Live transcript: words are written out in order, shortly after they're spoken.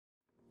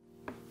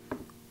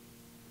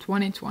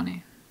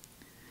2020.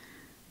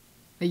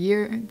 A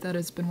year that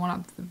has been one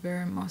of the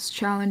very most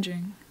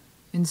challenging,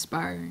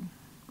 inspiring,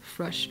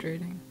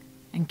 frustrating,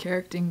 and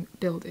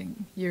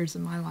character-building years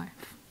of my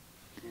life.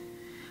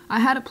 I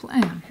had a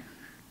plan.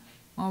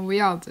 Well, we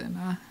all did,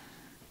 huh?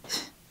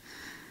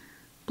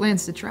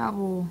 Plans to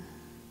travel,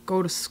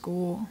 go to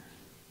school,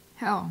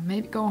 hell,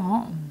 maybe go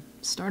home,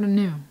 start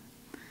anew.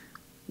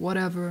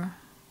 Whatever,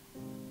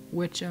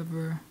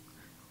 whichever,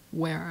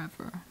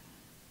 wherever.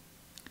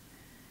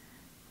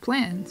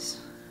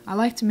 Plans. I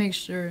like to make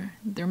sure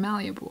they're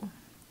malleable,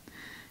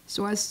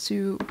 so as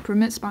to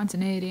permit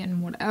spontaneity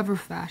in whatever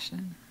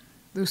fashion.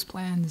 Those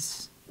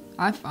plans,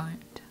 I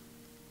find,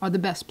 are the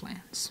best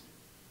plans.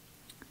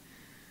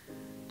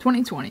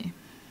 2020,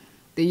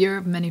 the year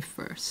of many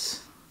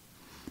firsts.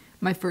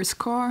 My first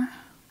car,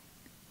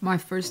 my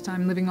first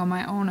time living on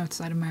my own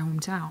outside of my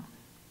hometown.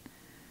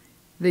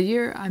 The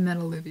year I met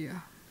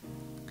Olivia.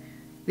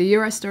 The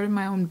year I started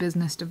my own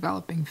business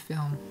developing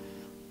film.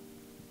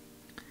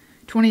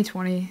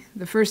 2020,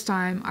 the first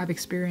time I've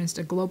experienced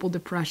a global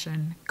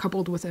depression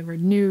coupled with a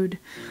renewed,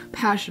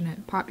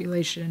 passionate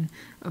population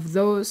of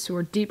those who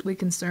are deeply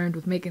concerned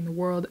with making the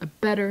world a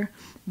better,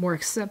 more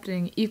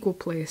accepting, equal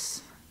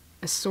place.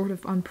 A sort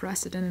of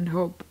unprecedented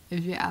hope,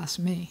 if you ask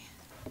me.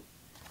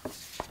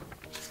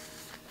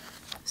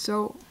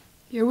 So,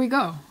 here we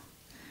go.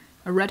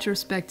 A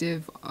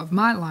retrospective of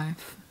my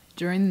life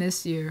during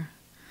this year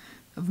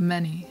of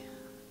many,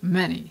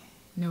 many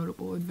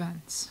notable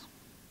events.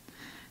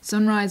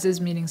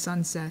 Sunrises meeting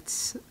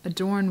sunsets,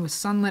 adorned with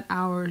sunlit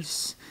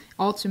hours,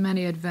 all too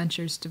many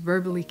adventures to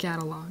verbally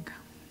catalog.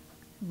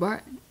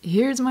 But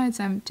here's my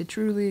attempt to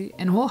truly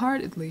and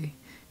wholeheartedly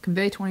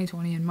convey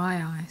 2020 in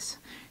my eyes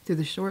through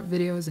the short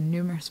videos and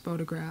numerous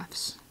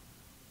photographs.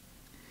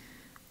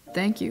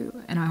 Thank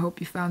you, and I hope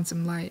you found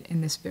some light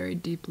in this very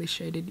deeply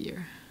shaded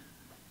year.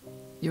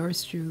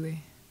 Yours truly,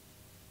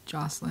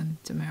 Jocelyn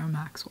Tamara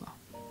Maxwell.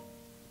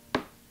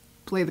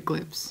 Play the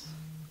clips.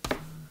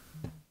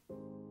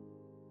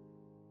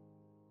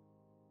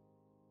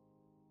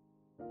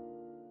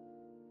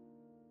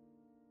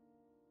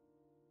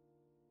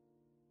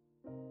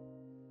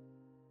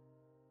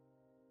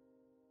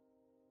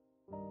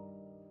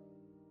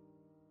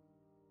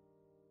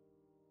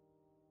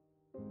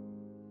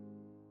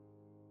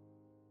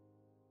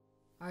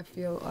 I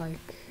feel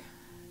like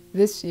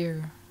this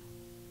year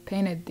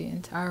painted the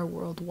entire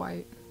world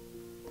white,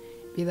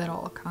 be that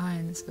all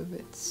kinds of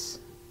its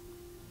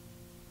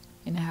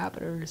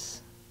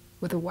inhabitants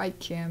with a white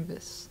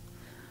canvas,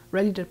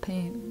 ready to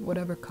paint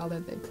whatever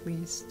color they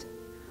pleased,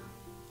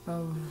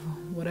 of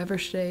whatever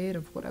shade,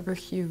 of whatever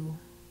hue,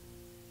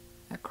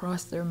 that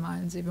crossed their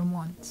minds even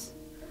once.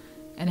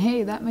 And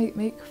hey, that might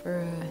make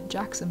for a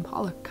Jackson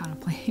Pollock kind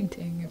of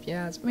painting if you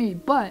ask me,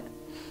 but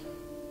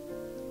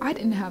I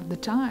didn't have the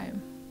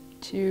time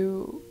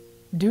to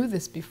do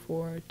this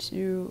before,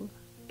 to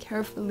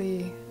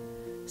carefully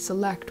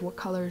select what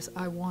colors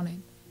I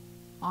wanted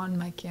on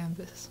my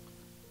canvas.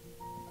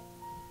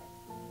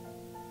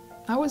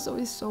 I was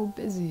always so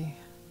busy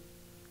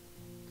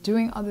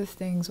doing other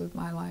things with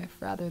my life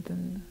rather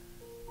than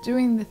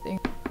doing the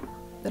thing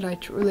that I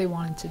truly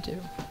wanted to do.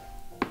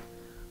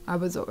 I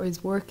was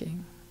always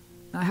working.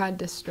 I had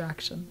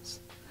distractions.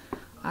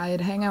 I'd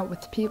hang out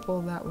with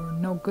people that were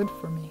no good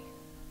for me.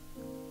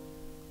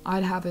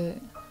 I'd have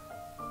a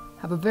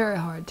very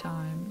hard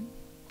time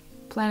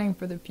planning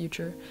for the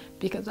future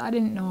because I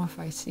didn't know if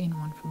I seen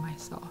one for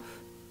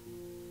myself.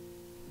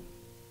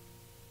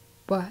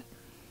 But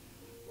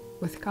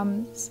with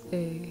comes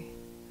a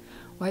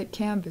white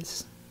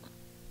canvas,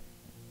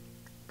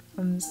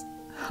 comes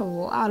a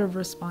lot of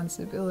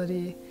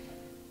responsibility,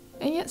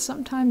 and yet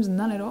sometimes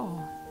none at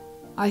all.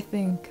 I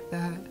think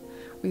that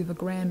we have a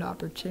grand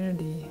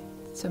opportunity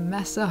to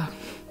mess up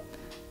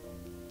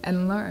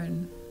and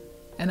learn.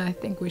 And I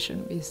think we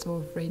shouldn't be so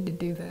afraid to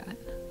do that.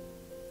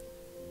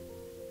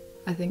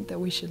 I think that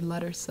we should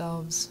let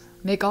ourselves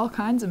make all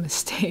kinds of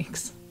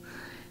mistakes.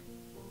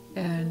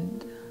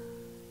 And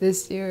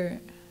this year,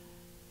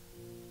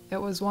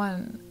 it was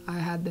one I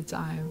had the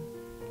time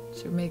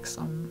to make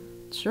some,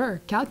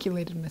 sure,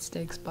 calculated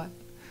mistakes, but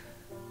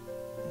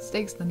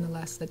mistakes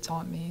nonetheless that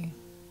taught me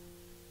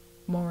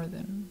more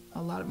than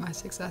a lot of my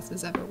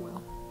successes ever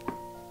will.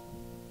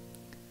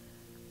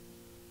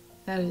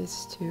 That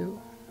is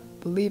to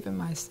believe in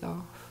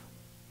myself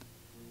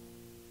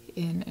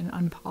in an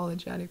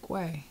unapologetic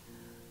way.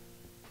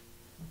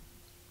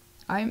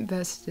 I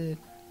invested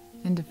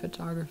into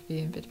photography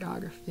and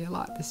videography a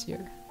lot this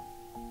year.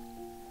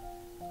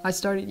 I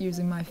started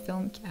using my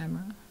film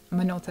camera, a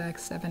Minolta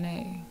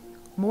X7A,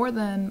 more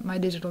than my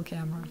digital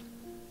camera,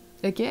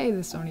 aka the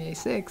Sony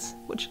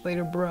A6, which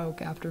later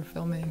broke after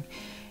filming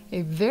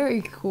a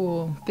very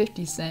cool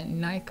 50 Cent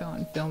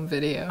Nikon film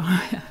video,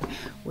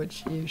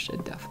 which you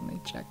should definitely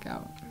check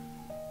out.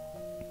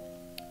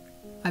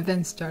 I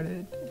then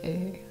started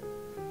a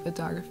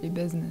photography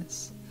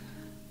business,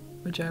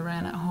 which I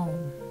ran at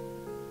home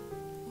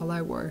while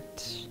I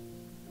worked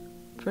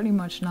pretty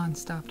much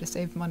non-stop to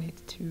save money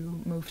to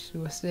move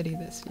to a city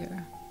this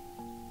year.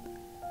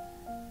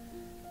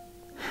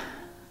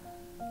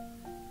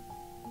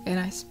 And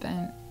I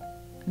spent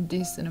a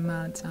decent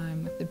amount of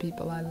time with the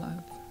people I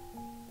love.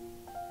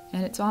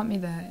 And it taught me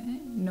that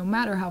no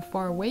matter how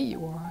far away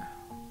you are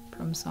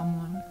from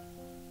someone,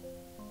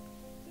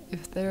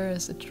 if there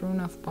is a true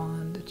enough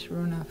bond, a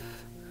true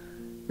enough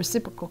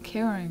reciprocal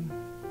caring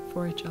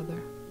for each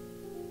other,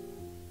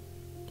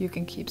 you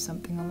can keep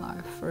something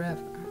alive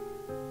forever.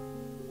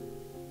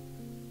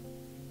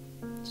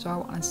 So I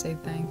want to say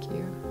thank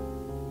you.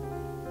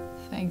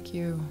 Thank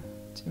you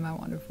to my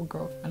wonderful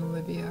girlfriend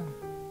Olivia,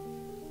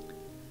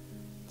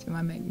 to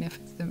my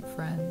magnificent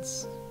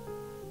friends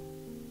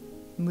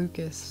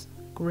Lucas,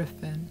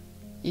 Griffin,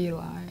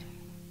 Eli,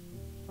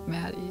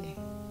 Maddie,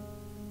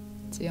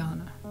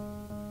 Tiana.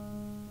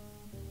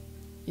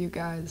 You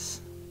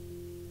guys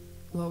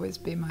will always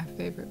be my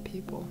favorite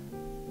people.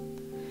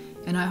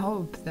 And I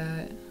hope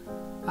that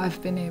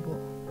I've been able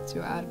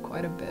to add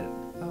quite a bit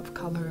of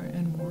color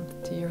and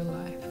warmth to your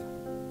life.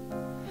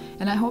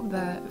 And I hope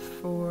that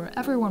for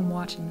everyone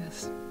watching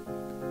this,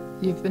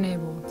 you've been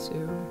able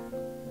to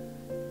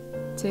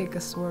take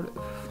a sort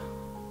of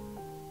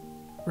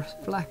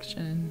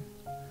reflection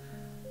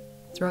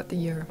throughout the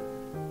year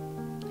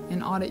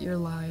and audit your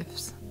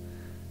lives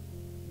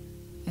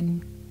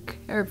and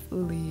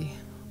carefully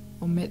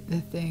omit the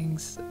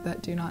things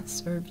that do not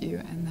serve you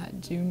and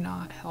that do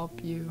not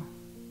help you,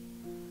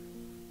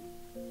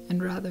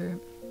 and rather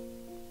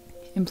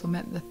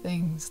implement the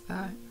things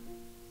that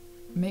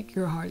make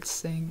your heart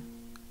sing,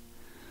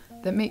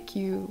 that make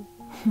you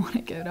want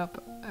to get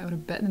up out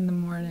of bed in the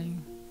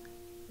morning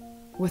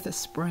with a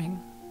spring,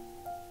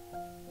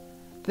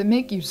 that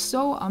make you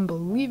so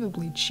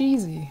unbelievably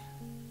cheesy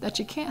that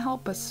you can't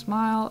help but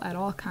smile at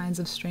all kinds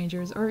of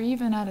strangers or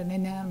even at an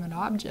inanimate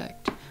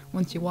object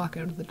once you walk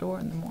out of the door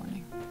in the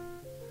morning.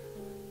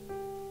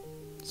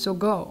 So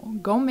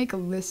go make a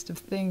list of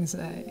things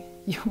that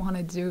you want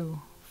to do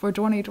for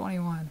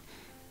 2021.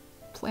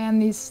 Plan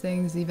these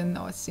things even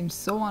though it seems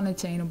so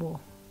unattainable.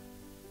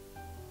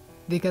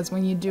 Because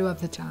when you do have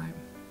the time,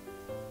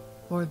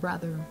 or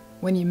rather,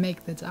 when you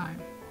make the time,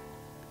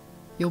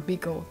 you'll be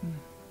golden.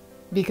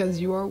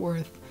 Because you are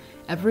worth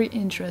every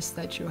interest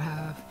that you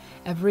have,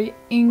 every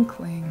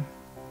inkling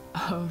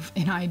of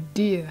an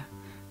idea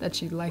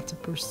that you'd like to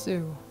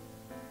pursue.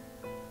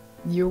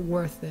 You're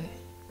worth it,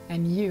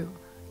 and you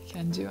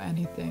can do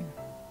anything.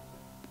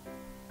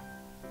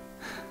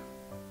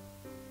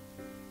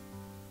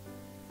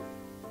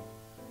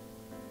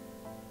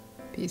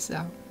 Peace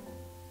out.